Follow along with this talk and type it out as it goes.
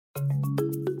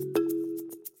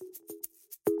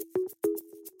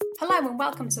Hello and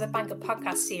welcome to the Banker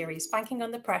podcast series, Banking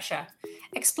Under Pressure,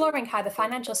 exploring how the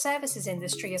financial services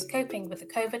industry is coping with the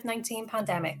COVID-19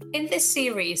 pandemic. In this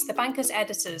series, the Banker's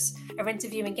editors are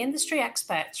interviewing industry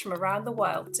experts from around the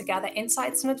world to gather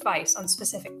insights and advice on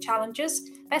specific challenges,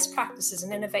 best practices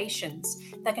and innovations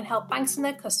that can help banks and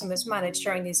their customers manage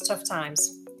during these tough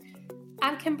times.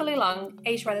 I'm Kimberly Long,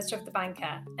 Asia editor of The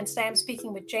Banker, and today I'm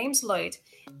speaking with James Lloyd,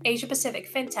 Asia Pacific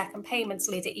FinTech and Payments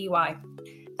Lead at EY.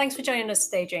 Thanks for joining us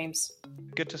today, James.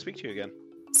 Good to speak to you again.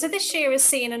 So this year has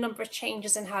seen a number of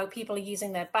changes in how people are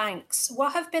using their banks.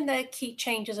 What have been the key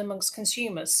changes amongst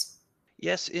consumers?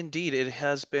 Yes, indeed. It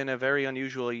has been a very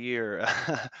unusual year.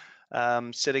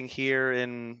 Sitting here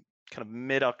in kind of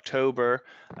mid-October,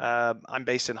 I'm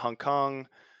based in Hong Kong.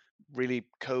 Really,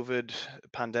 COVID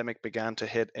pandemic began to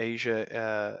hit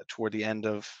Asia toward the end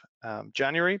of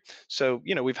January. So,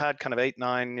 we've had kind of 8,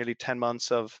 9, nearly 10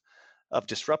 months of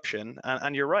disruption.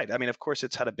 And you're right. I mean, of course,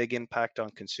 it's had a big impact on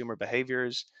consumer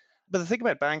behaviors. But the thing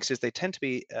about banks is they tend to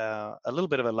be a little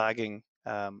bit of a lagging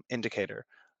indicator.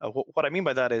 What I mean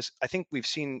by that is I think we've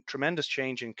seen tremendous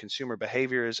change in consumer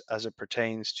behaviors as it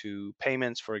pertains to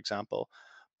payments, for example.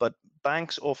 But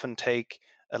banks often take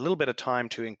a little bit of time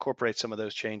to incorporate some of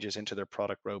those changes into their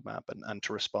product roadmap and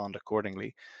to respond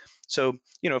accordingly. So,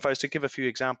 if I was to give a few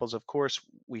examples, of course,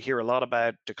 we hear a lot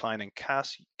about declining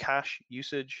cash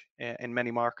usage in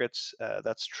many markets.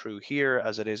 That's true here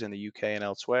as it is in the UK and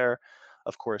elsewhere.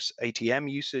 Of course, ATM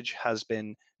usage has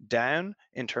been down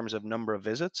in terms of number of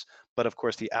visits, but of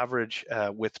course, the average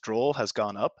withdrawal has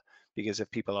gone up because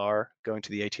if people are going to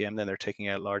the ATM, then they're taking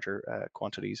out larger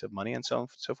quantities of money and so on and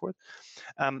so forth.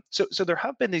 So there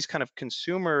have been these kind of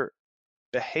consumer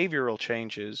behavioral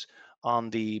changes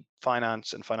on the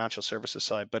finance and financial services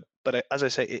side, but as I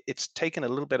say, it's taken a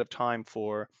little bit of time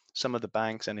for some of the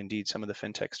banks and indeed some of the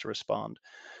fintechs to respond.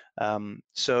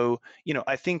 So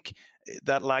I think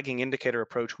that lagging indicator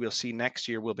approach we'll see next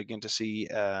year, we'll begin to see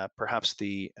perhaps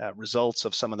the results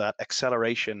of some of that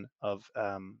acceleration of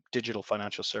digital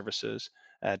financial services,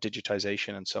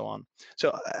 digitization and so on.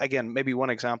 So again, maybe one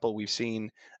example we've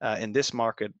seen in this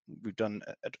market, we've done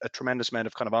a tremendous amount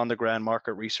of kind of on the ground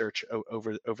market research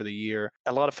over the year.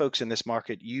 A lot of folks in this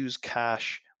market use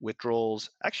cash withdrawals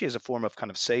actually as a form of kind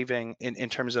of saving in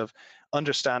terms of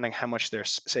understanding how much they're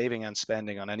saving and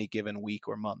spending on any given week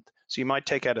or month. So you might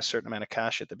take out a certain amount of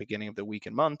cash at the beginning of the week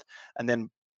and month, and then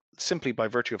simply by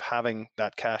virtue of having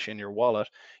that cash in your wallet,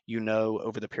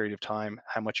 over the period of time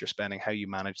how much you're spending, how you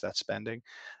manage that spending.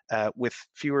 With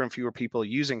fewer and fewer people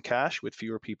using cash, with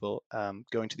fewer people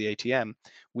going to the ATM,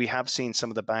 we have seen some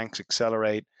of the banks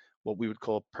accelerate what we would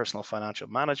call personal financial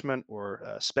management or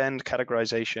spend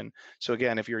categorization. So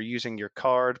again, if you're using your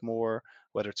card more,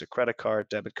 whether it's a credit card,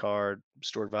 debit card,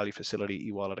 stored value facility,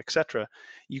 e-wallet, etc.,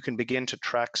 you can begin to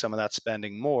track some of that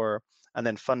spending more. And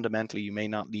then fundamentally, you may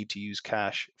not need to use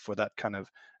cash for that kind of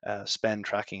spend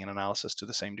tracking and analysis to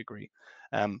the same degree.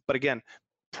 But again,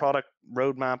 product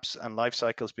roadmaps and life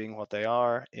cycles being what they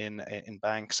are in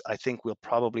banks, I think we'll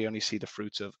probably only see the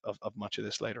fruits of much of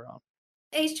this later on.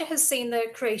 Asia has seen the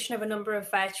creation of a number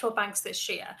of virtual banks this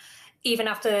year, even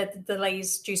after the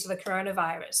delays due to the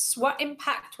coronavirus. What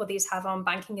impact will these have on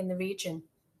banking in the region?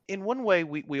 In one way,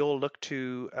 we all look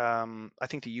to, I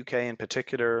think the UK in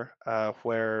particular,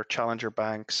 where challenger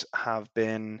banks have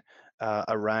been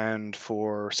around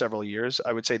for several years.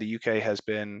 I would say the UK has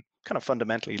been kind of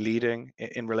fundamentally leading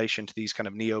in relation to these kind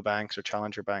of neobanks or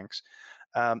challenger banks.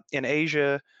 In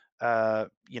Asia,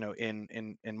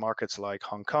 in markets like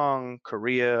Hong Kong,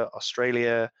 Korea,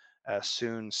 Australia,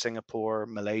 soon Singapore,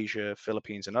 Malaysia,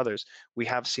 Philippines, and others, we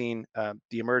have seen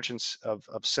the emergence of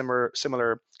similar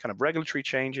kind of regulatory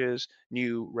changes,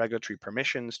 new regulatory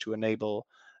permissions to enable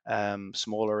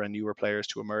smaller and newer players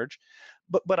to emerge.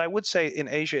 But I would say in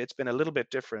Asia, it's been a little bit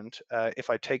different.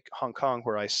 If I take Hong Kong,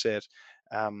 where I sit,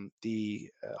 the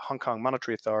Hong Kong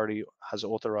Monetary Authority has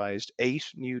authorized 8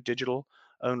 new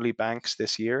digital-only banks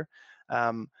this year.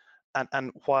 And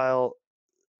while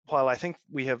I think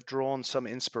we have drawn some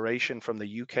inspiration from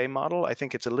the UK model, I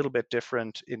think it's a little bit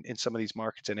different in some of these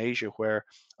markets in Asia where,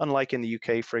 unlike in the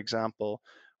UK, for example,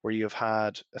 where you've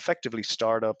had effectively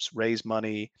startups raise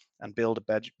money and build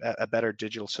a better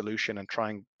digital solution and try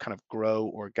and kind of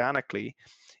grow organically.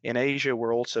 In Asia,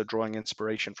 we're also drawing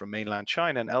inspiration from mainland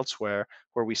China and elsewhere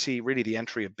where we see really the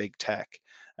entry of big tech.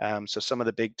 So some of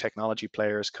the big technology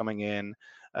players coming in,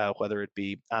 whether it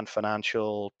be Ant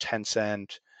Financial,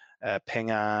 Tencent,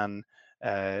 Ping An,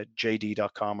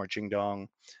 JD.com or Jingdong,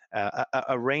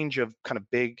 a range of kind of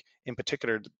big, in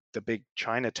particular, the big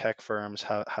China tech firms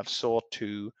have sought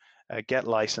to get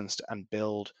licensed and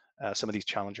build some of these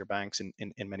challenger banks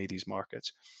in many of these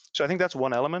markets. So I think that's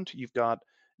one element. You've got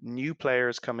new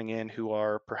players coming in who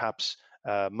are perhaps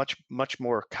much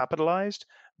more capitalized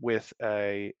with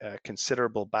a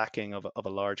considerable backing of a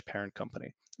large parent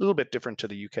company. A little bit different to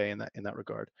the UK in that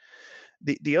regard.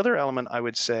 The other element I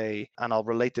would say, and I'll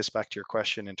relate this back to your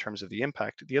question in terms of the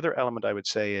impact. The other element I would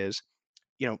say is,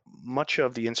 much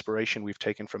of the inspiration we've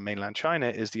taken from mainland China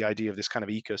is the idea of this kind of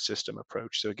ecosystem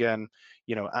approach. So again,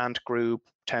 Ant Group,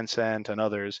 Tencent, and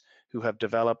others who have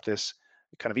developed this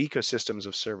kind of ecosystems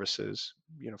of services,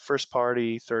 first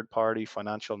party, third party,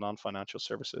 financial, non-financial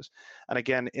services. And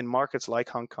again, in markets like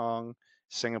Hong Kong,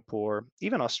 Singapore,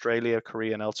 even Australia,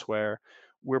 Korea, and elsewhere,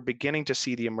 we're beginning to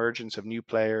see the emergence of new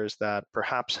players that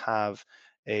perhaps have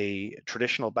a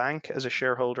traditional bank as a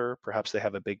shareholder, perhaps they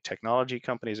have a big technology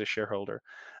company as a shareholder,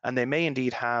 and they may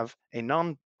indeed have a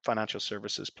non-financial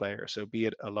services player. So be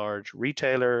it a large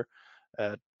retailer,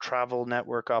 a travel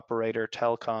network operator,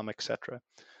 telecom, etc.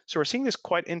 So we're seeing this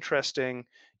quite interesting,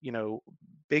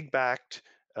 big backed,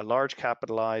 a large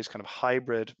capitalized kind of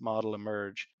hybrid model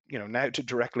emerge. Now to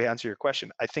directly answer your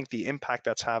question, I think the impact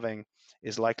that's having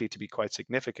is likely to be quite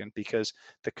significant because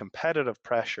the competitive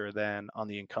pressure then on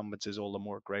the incumbents is all the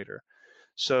more greater.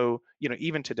 So,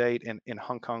 even to date in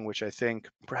Hong Kong, which I think,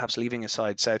 perhaps leaving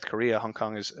aside South Korea, Hong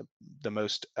Kong is the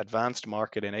most advanced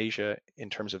market in Asia in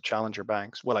terms of challenger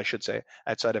banks. Well, I should say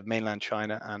outside of mainland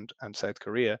China and South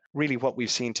Korea. Really what we've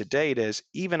seen to date is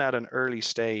even at an early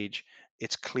stage,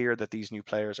 it's clear that these new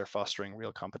players are fostering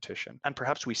real competition. And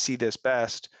perhaps we see this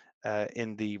best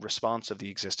in the response of the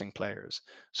existing players.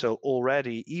 So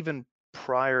already, even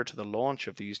prior to the launch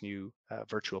of these new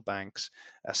virtual banks,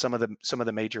 some of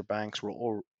the major banks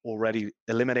were already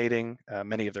eliminating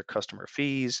many of their customer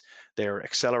fees. They're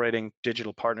accelerating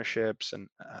digital partnerships and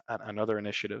other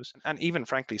initiatives, and even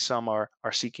frankly, some are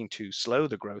seeking to slow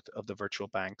the growth of the virtual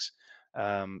banks.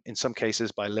 In some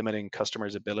cases, by limiting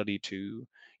customers' ability to,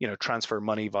 transfer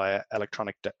money via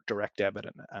electronic direct debit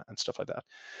and stuff like that.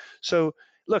 So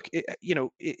look,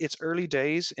 it's early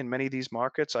days in many of these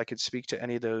markets. I could speak to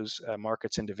any of those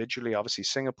markets individually. Obviously,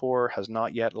 Singapore has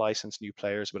not yet licensed new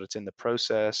players, but it's in the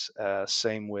process.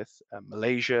 Same with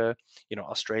Malaysia.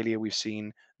 Australia, we've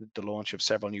seen the launch of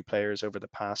several new players over the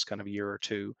past kind of year or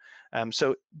two.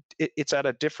 So it's at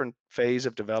a different phase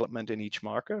of development in each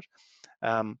market.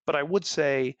 But I would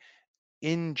say,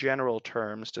 in general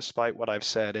terms, despite what I've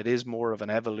said, it is more of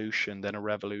an evolution than a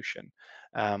revolution.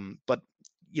 But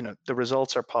the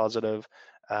results are positive.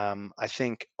 I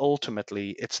think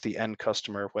ultimately it's the end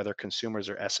customer, whether consumers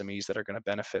or SMEs, that are going to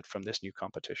benefit from this new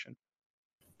competition.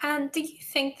 And do you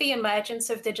think the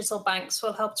emergence of digital banks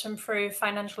will help to improve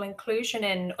financial inclusion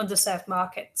in underserved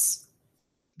markets?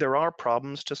 There are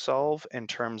problems to solve in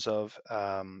terms of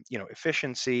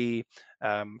efficiency,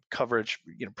 coverage,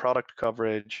 product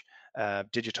coverage,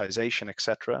 digitization,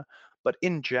 etc. But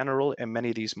in general, in many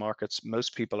of these markets,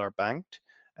 most people are banked,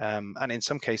 and in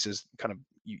some cases, kind of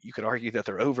you could argue that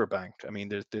they're overbanked. I mean,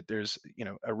 there's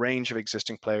a range of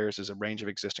existing players, there's a range of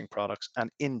existing products,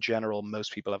 and in general,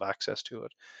 most people have access to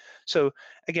it. So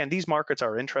again, these markets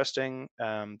are interesting.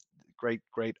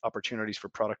 Great opportunities for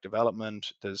product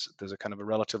development. There's a kind of a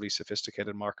relatively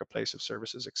sophisticated marketplace of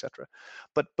services, etc.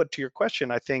 But to your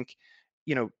question, I think,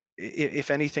 if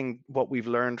anything, what we've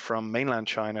learned from mainland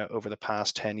China over the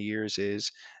past 10 years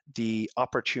is the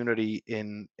opportunity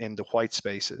in the white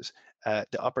spaces,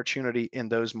 the opportunity in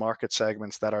those market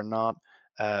segments that are not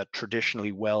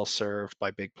traditionally well served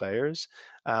by big players.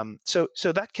 So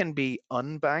that can be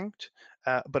unbanked,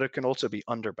 but it can also be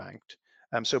underbanked.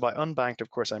 So by unbanked, of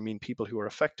course, I mean people who are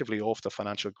effectively off the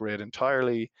financial grid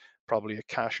entirely, probably a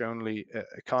cash-only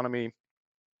economy.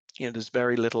 There's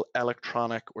very little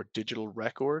electronic or digital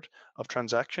record of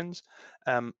transactions.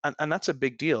 And that's a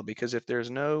big deal, because if there's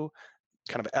no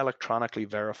kind of electronically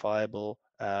verifiable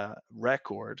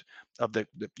record of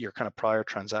your kind of prior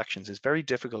transactions, it's very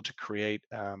difficult to create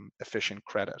efficient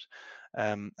credit.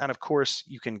 And of course,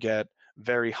 you can get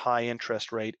very high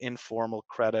interest rate, informal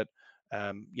credit,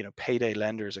 payday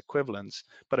lenders equivalents.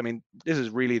 But I mean, this is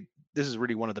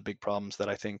really one of the big problems that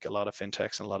I think a lot of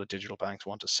fintechs and a lot of digital banks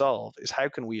want to solve, is how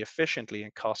can we efficiently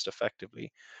and cost effectively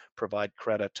provide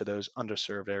credit to those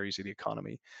underserved areas of the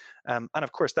economy. And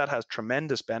of course, that has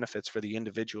tremendous benefits for the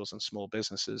individuals and small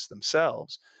businesses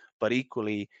themselves. But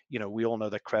equally, we all know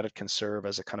that credit can serve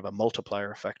as a kind of a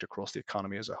multiplier effect across the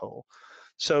economy as a whole.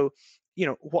 So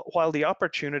while the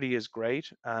opportunity is great,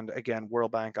 and again,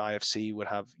 World Bank IFC would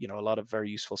have a lot of very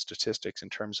useful statistics in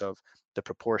terms of the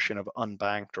proportion of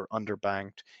unbanked or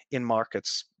underbanked in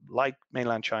markets like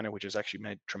mainland China, which has actually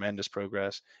made tremendous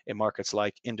progress, in markets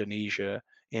like Indonesia,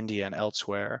 India and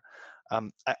elsewhere.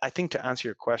 I think to answer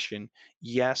your question,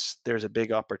 yes, there's a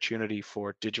big opportunity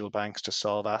for digital banks to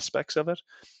solve aspects of it,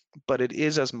 but it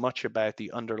is as much about the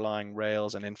underlying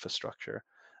rails and infrastructure.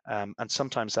 And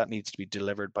sometimes that needs to be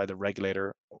delivered by the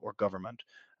regulator or government.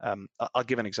 I'll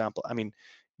give an example. I mean,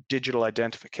 digital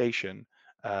identification,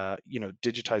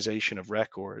 digitization of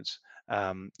records.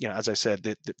 As I said,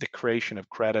 the creation of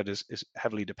credit is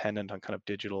heavily dependent on kind of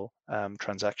digital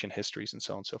transaction histories and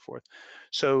so on and so forth.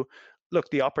 So, look,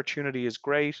 the opportunity is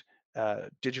great.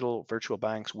 Digital virtual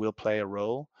banks will play a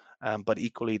role, but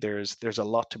equally there's a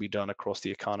lot to be done across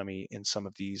the economy in some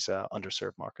of these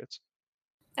underserved markets.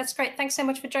 That's great. Thanks so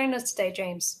much for joining us today,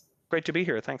 James. Great to be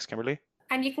here. Thanks, Kimberly.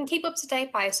 And you can keep up to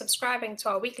date by subscribing to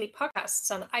our weekly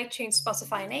podcasts on iTunes,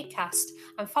 Spotify, and Acast,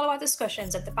 and follow our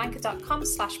discussions at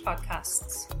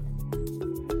thebanker.com/podcasts.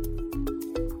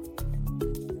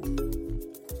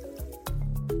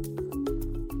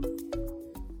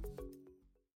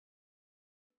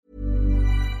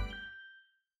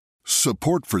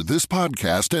 Support for this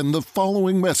podcast and the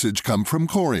following message come from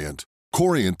Corient.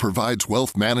 Corient provides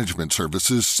wealth management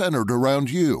services centered around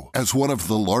you. As one of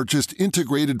the largest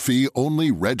integrated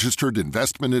fee-only registered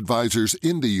investment advisors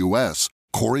in the U.S.,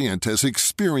 Corient has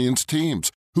experienced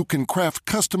teams who can craft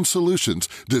custom solutions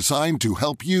designed to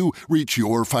help you reach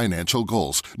your financial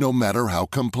goals, no matter how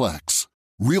complex.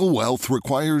 Real wealth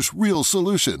requires real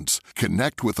solutions.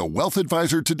 Connect with a wealth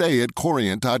advisor today at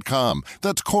Corient.com.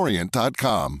 That's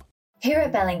Corient.com. Here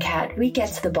at Bellingcat, we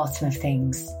get to the bottom of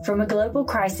things. From a global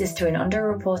crisis to an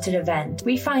underreported event,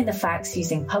 we find the facts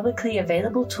using publicly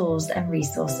available tools and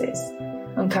resources,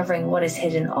 uncovering what is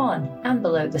hidden on and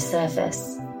below the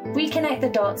surface. We connect the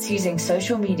dots using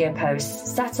social media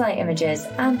posts, satellite images,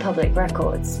 and public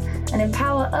records, and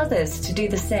empower others to do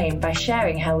the same by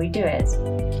sharing how we do it.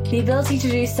 The ability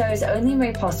to do so is only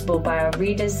made possible by our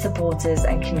readers, supporters,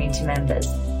 and community members.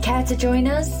 Care to join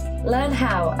us? Learn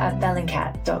how at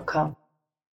bellingcat.com.